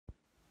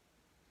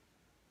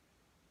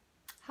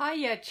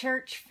Hiya,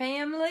 church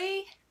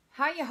family.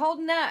 How you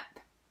holding up?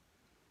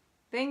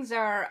 Things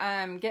are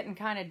getting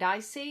kind of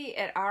dicey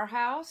at our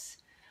house.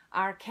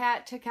 Our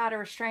cat took out a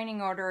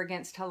restraining order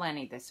against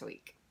Helene this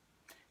week.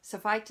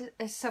 Suffice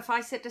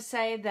it to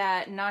say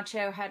that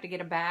Nacho had to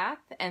get a bath,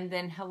 and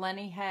then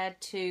Helene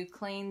had to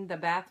clean the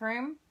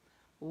bathroom,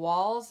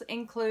 walls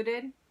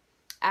included,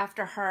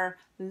 after her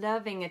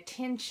loving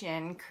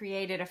attention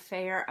created a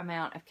fair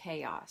amount of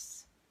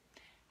chaos.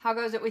 How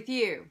goes it with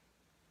you?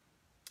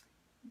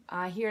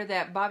 I hear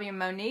that Bobby and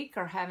Monique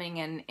are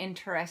having an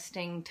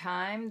interesting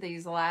time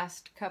these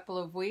last couple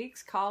of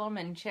weeks. Call them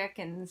and check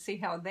and see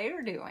how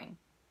they're doing.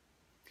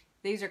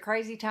 These are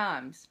crazy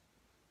times.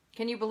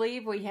 Can you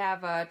believe we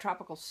have a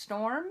tropical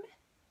storm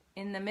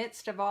in the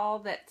midst of all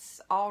that's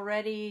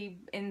already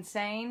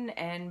insane?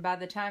 And by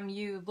the time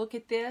you look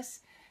at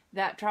this,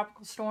 that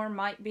tropical storm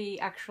might be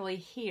actually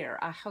here.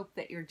 I hope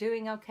that you're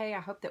doing okay.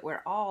 I hope that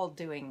we're all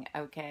doing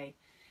okay,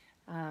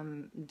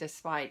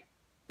 despite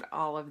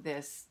all of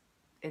this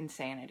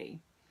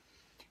insanity.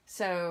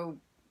 So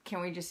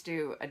can we just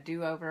do a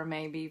do-over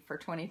maybe for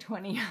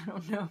 2020? I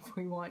don't know if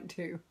we want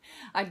to.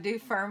 I do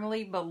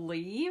firmly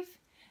believe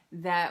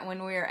that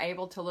when we are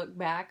able to look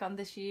back on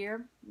this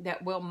year,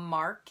 that we'll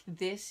mark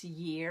this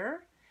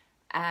year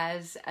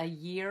as a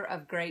year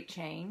of great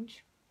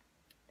change.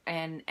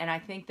 And I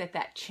think that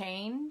that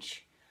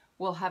change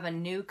will have a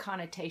new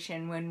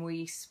connotation when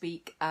we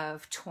speak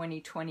of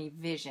 2020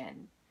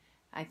 vision.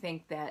 I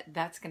think that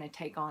that's going to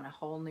take on a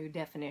whole new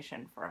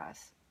definition for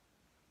us.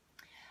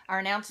 Our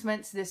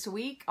announcements this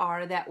week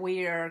are that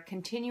we are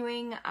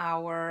continuing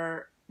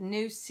our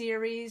new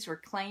series,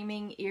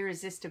 Reclaiming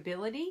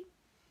Irresistibility,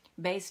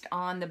 based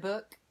on the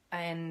book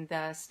and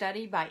the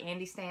study by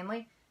Andy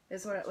Stanley.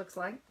 This is what it looks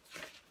like.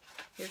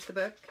 Here's the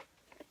book,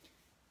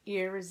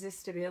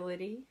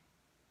 Irresistibility,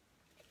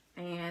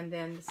 and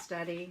then the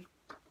study,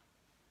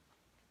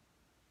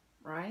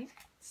 right?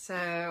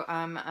 So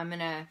I'm going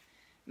to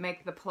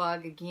make the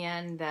plug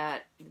again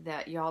that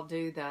y'all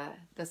do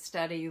the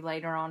study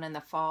later on in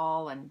the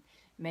fall, and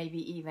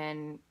maybe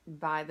even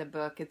buy the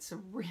book. It's a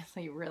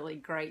really, really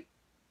great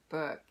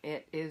book.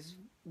 It is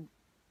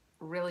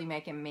really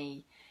making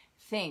me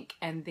think,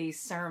 and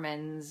these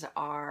sermons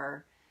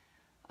are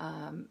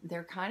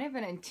they're kind of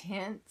an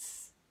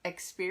intense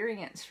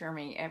experience for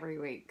me every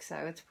week, so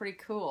it's pretty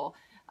cool.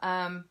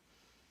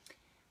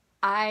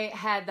 I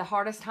had the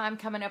hardest time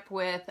coming up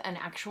with an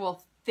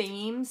actual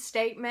theme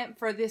statement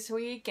for this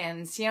week,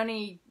 and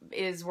Sione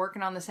is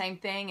working on the same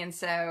thing,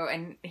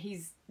 and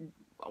he's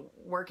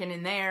working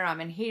in there, I'm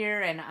in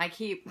here, and I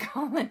keep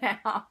calling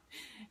out,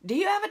 do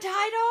you have a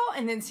title?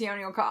 And then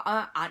Sione will call,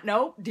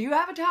 nope, do you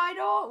have a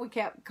title? We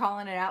kept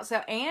calling it out. So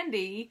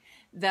Andy,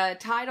 the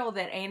title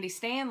that Andy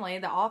Stanley,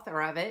 the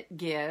author of it,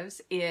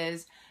 gives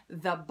is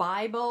The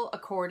Bible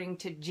According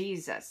to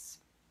Jesus.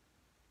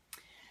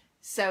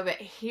 So, but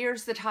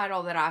here's the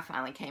title that I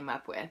finally came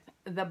up with.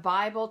 The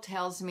Bible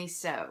Tells Me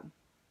So.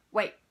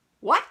 Wait,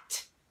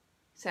 what?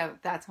 So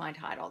that's my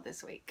title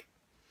this week.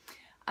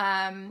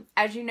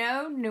 As you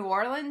know, New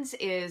Orleans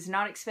is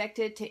not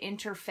expected to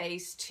enter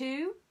phase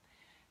 2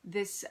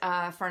 this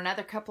for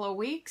another couple of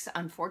weeks,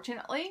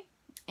 unfortunately.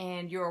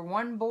 And your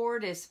one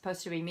board is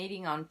supposed to be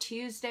meeting on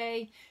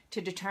Tuesday to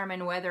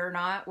determine whether or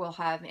not we'll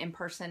have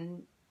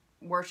in-person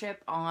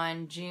worship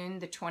on June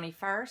the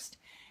 21st.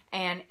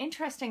 And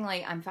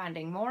interestingly, I'm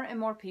finding more and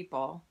more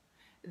people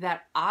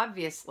that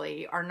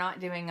obviously are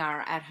not doing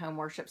our at-home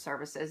worship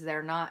services.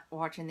 They're not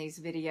watching these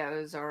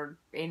videos or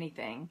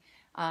anything,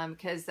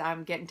 because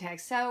I'm getting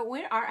texts. So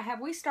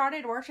have we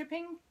started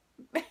worshiping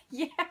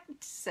yet?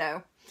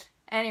 So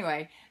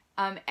anyway,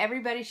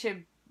 everybody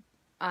should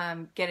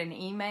get an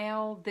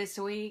email this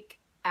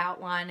week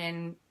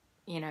outlining,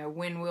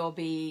 when we'll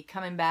be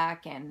coming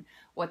back and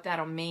what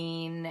that'll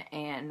mean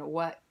and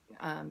what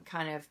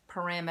kind of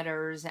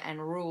parameters and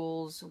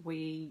rules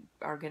we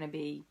are going to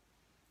be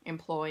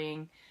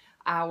employing.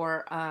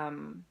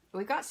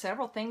 We've got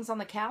several things on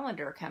the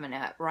calendar coming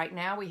up. Right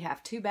now we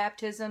have 2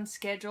 baptisms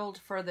scheduled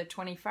for the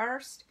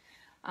 21st,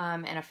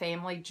 and a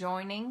family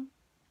joining,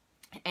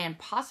 and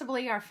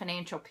possibly our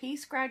financial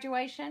peace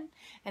graduation.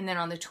 And then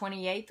on the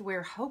 28th,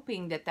 we're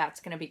hoping that that's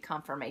going to be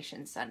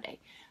confirmation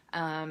Sunday.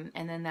 And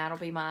then that'll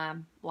be my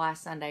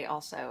last Sunday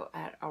also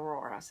at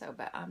Aurora. So,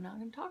 but I'm not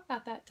going to talk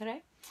about that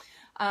today.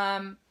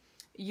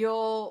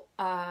 You'll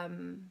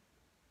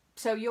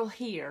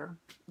hear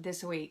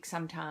this week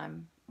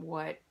sometime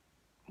what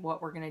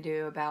we're going to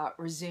do about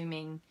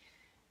resuming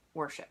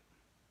worship.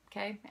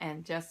 Okay.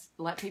 And just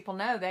let people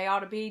know they ought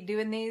to be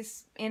doing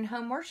these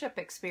in-home worship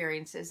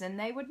experiences, and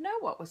they would know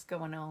what was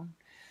going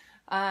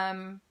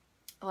on.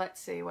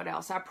 Let's see what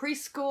else. Our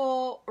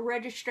preschool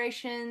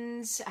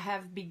registrations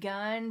have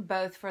begun,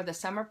 both for the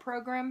summer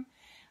program,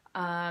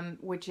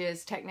 which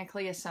is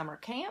technically a summer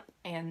camp.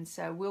 And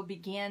so we'll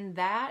begin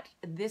that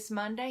this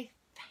Monday.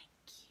 Thank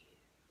you.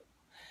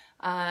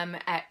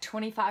 At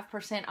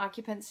 25%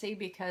 occupancy,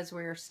 because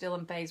we're still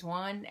in phase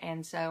 1.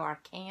 And so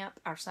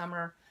our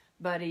summer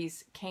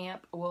buddies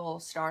camp will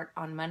start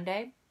on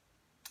Monday.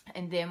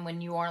 And then when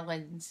New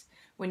Orleans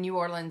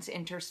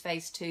enters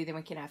phase 2, then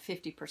we can have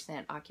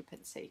 50%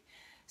 occupancy.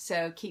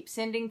 So keep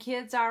sending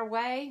kids our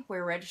way.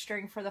 We're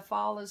registering for the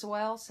fall as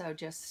well, so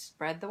just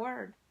spread the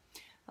word.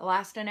 The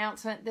last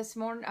announcement this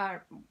morning,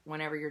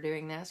 whenever you're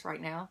doing this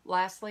right now,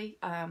 lastly,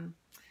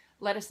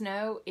 let us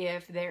know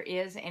if there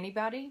is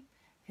anybody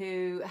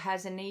who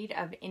has a need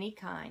of any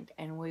kind,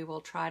 and we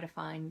will try to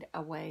find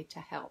a way to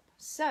help.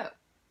 So,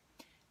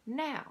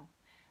 now,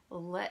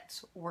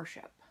 let's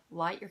worship.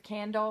 Light your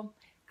candle.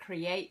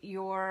 Create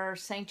your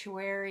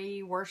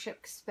sanctuary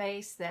worship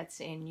space that's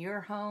in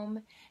your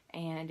home.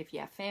 And if you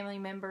have family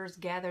members,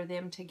 gather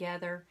them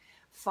together.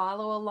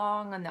 Follow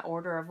along on the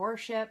order of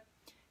worship.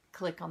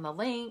 Click on the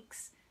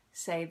links.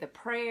 Say the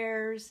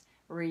prayers.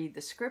 Read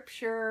the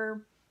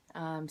scripture.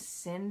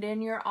 Send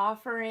in your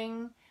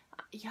offering.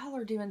 Y'all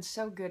are doing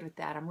so good with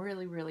that. I'm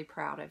really, really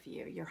proud of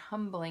you. You're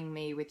humbling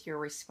me with your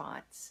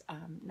response.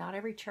 Not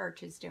every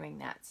church is doing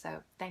that,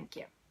 so thank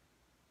you.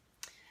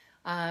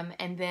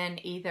 And then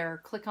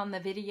either click on the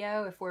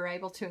video if we're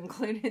able to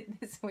include it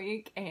this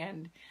week,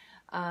 and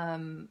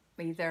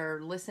either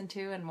listen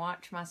to and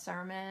watch my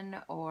sermon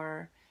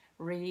or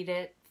read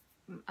it,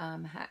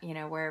 you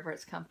know, wherever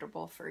it's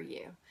comfortable for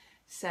you.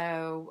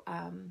 So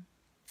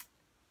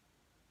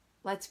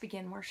let's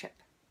begin worship.